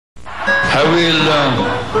I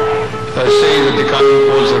will say that the coming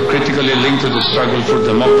polls are critically linked to the struggle for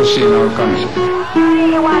democracy in our country.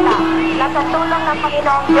 Iwala na sa tulong ng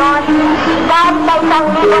Panginoong Diyos, dahil sa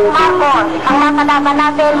 1,000 Marcos, ang mga kalaban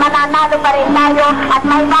natin, mananalo pa rin tayo at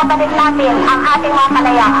may babalik natin ang ating mga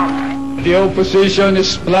kalayaan. The opposition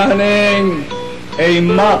is planning a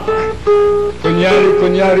mock,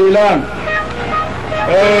 kunyari-kunyari lang,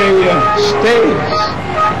 a stage,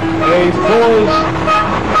 a false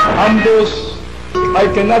ambush. I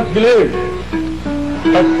cannot believe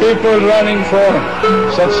that people running for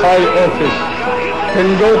such high office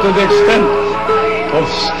can go to the extent of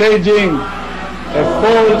staging a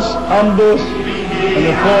false ambush and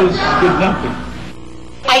a false kidnapping.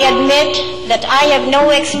 I admit that I have no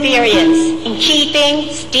experience in cheating,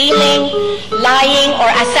 stealing, lying, or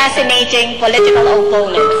assassinating political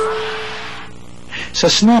opponents. Sa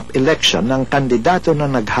snap election ng kandidato na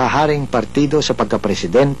naghaharing partido sa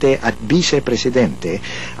pagkapresidente at vice-presidente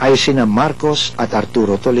ay sina Marcos at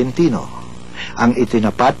Arturo Tolentino. Ang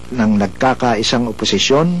itinapat ng nagkakaisang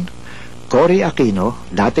oposisyon, Cory Aquino,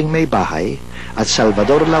 dating may bahay, at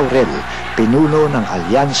Salvador Laurel, pinuno ng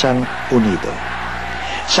Alyansang Unido.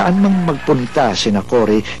 Saan mang magpunta sina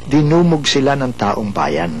Cory, dinumog sila ng taong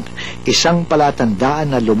bayan. Isang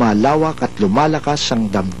palatandaan na lumalawak at lumalakas ang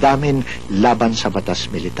damdamin laban sa batas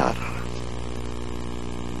militar.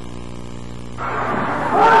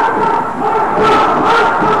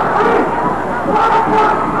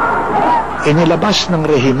 Inilabas ng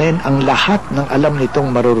rehimen ang lahat ng alam nitong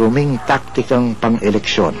maruruming taktikang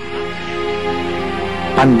pang-eleksyon.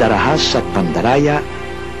 Pandarahas at pandaraya,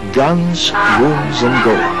 guns, wounds, and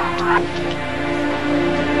gold.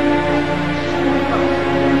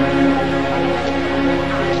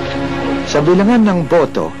 Sa bilangan ng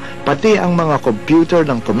boto, pati ang mga computer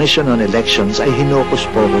ng Commission on Elections ay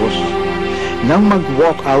hinokus-pokus. Nang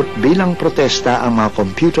mag-walk-out bilang protesta ang mga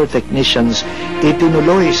computer technicians,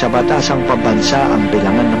 itinuloy sa batasang pambansa ang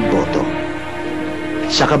bilangan ng boto.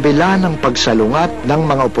 Sa kabila ng pagsalungat ng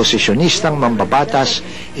mga oposisyonistang mambabatas,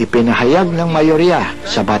 ipinahayag ng mayorya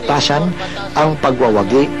sa batasan ang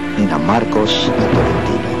pagwawagi ni Marcos at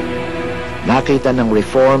Tolentino. Nakita ng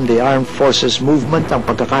Reform the Armed Forces Movement ang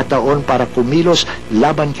pagkakataon para kumilos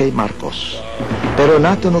laban kay Marcos. Pero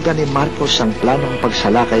natunugan ni Marcos ang planong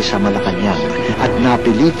pagsalakay sa Malacanang at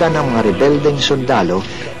napilitan ng mga rebeldeng sundalo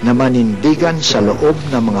na manindigan sa loob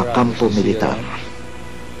ng mga kampo militar.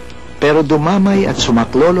 Pero dumamay at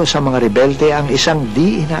sumaklolo sa mga rebelde ang isang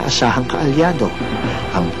di inaasahang kaalyado,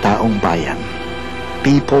 ang taong bayan.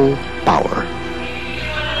 People power.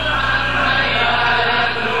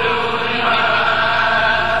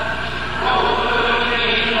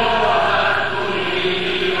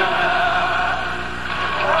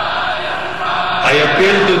 I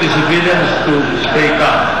appeal to the civilians to stay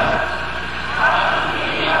calm.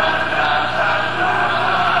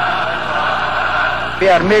 We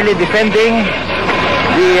are merely defending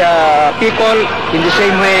the people in the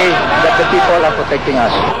same way that the people are protecting us.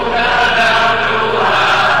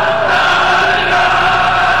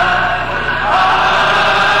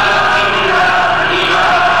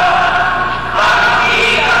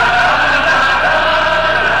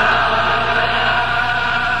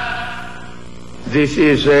 This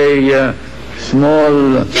is a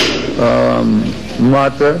small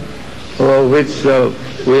matter which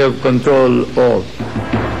we have control of.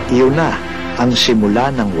 Iyon na ang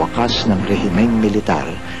simula ng wakas ng rehimeng militar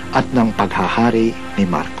at ng paghahari ni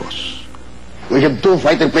Marcos. We have 2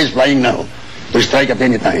 fighter planes flying now to strike at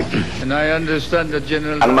any time. And I understand that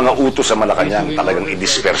General... Ang mga utos sa Malacanang talagang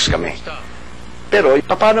i-disperse kami. Pero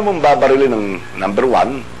paano mong babarilin ng number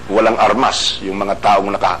 1, walang armas, yung mga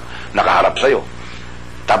taong nakaharap sa'yo.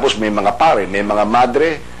 Tapos may mga pare, may mga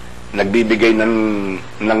madre, nagbibigay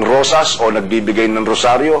ng rosas o nagbibigay ng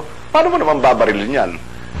rosaryo. Paano mo naman babarilin yan?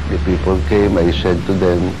 The people came, I said to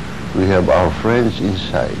them, we have our friends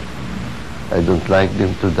inside. I don't like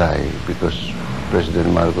them to die because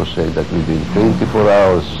President Marcos said that within 24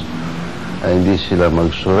 hours hindi sila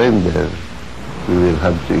mag-surrender, we will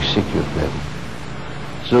have to execute them.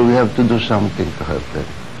 So we have to do something to help them.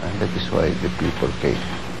 And that is why the people came.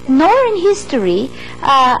 Nor in history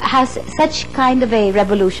has such kind of a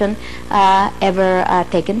revolution ever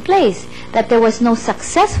taken place. That there was no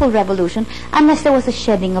successful revolution unless there was a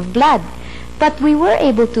shedding of blood. But we were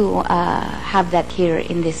able to have that here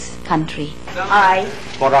in this country. I,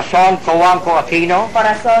 Corazon Cojuanco Aquino,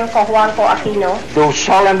 Do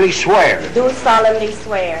solemnly swear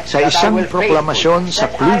Sa isang proklamasyon sa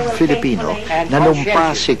Club Filipino,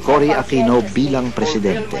 nanumpa si Cory Aquino bilang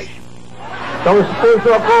presidente. Taos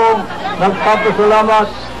puso akong nagpapasalamat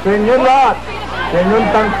sa inyo lahat Inyong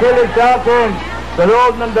tangkilik sa akin sa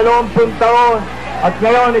loob ng 20 taon at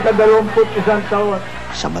ngayon ika-21 taon.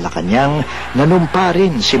 Sa Malacanang, nanumpa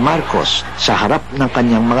rin si Marcos sa harap ng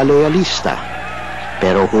kanyang mga loyalista.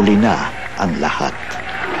 Pero huli na ang lahat.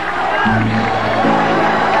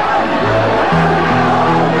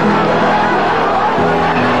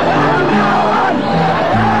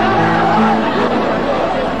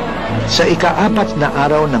 Sa ika-4 na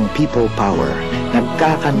araw ng People Power,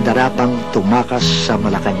 nagkakandarapang tumakas sa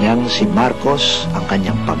Malacanang si Marcos, ang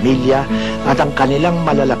kanyang pamilya at ang kanilang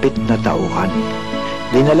malalapit na tauhan.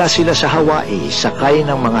 Dinala sila sa Hawaii sakay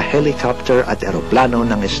ng mga helicopter at eroplano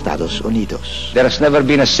ng Estados Unidos. There has never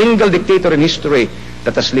been a single dictator in history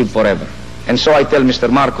that has lived forever. And so I tell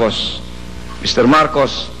Mr. Marcos,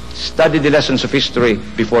 study the lessons of history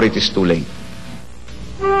before it is too late.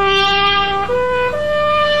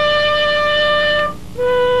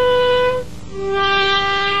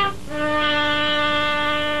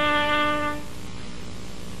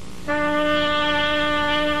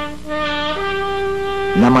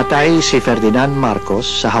 Namatay si Ferdinand Marcos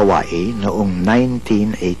sa Hawaii noong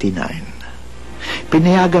 1989.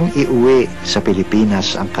 Pinayagang iuwi sa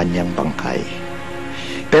Pilipinas ang kanyang bangkay.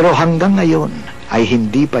 Pero hanggang ngayon ay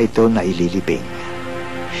hindi pa ito naililibing.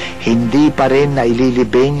 Hindi pa rin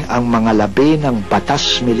naililibing ang mga labi ng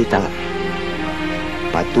batas militar.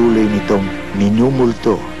 Patuloy nitong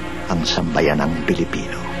minumulto ang sambayanang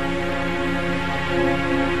Pilipino.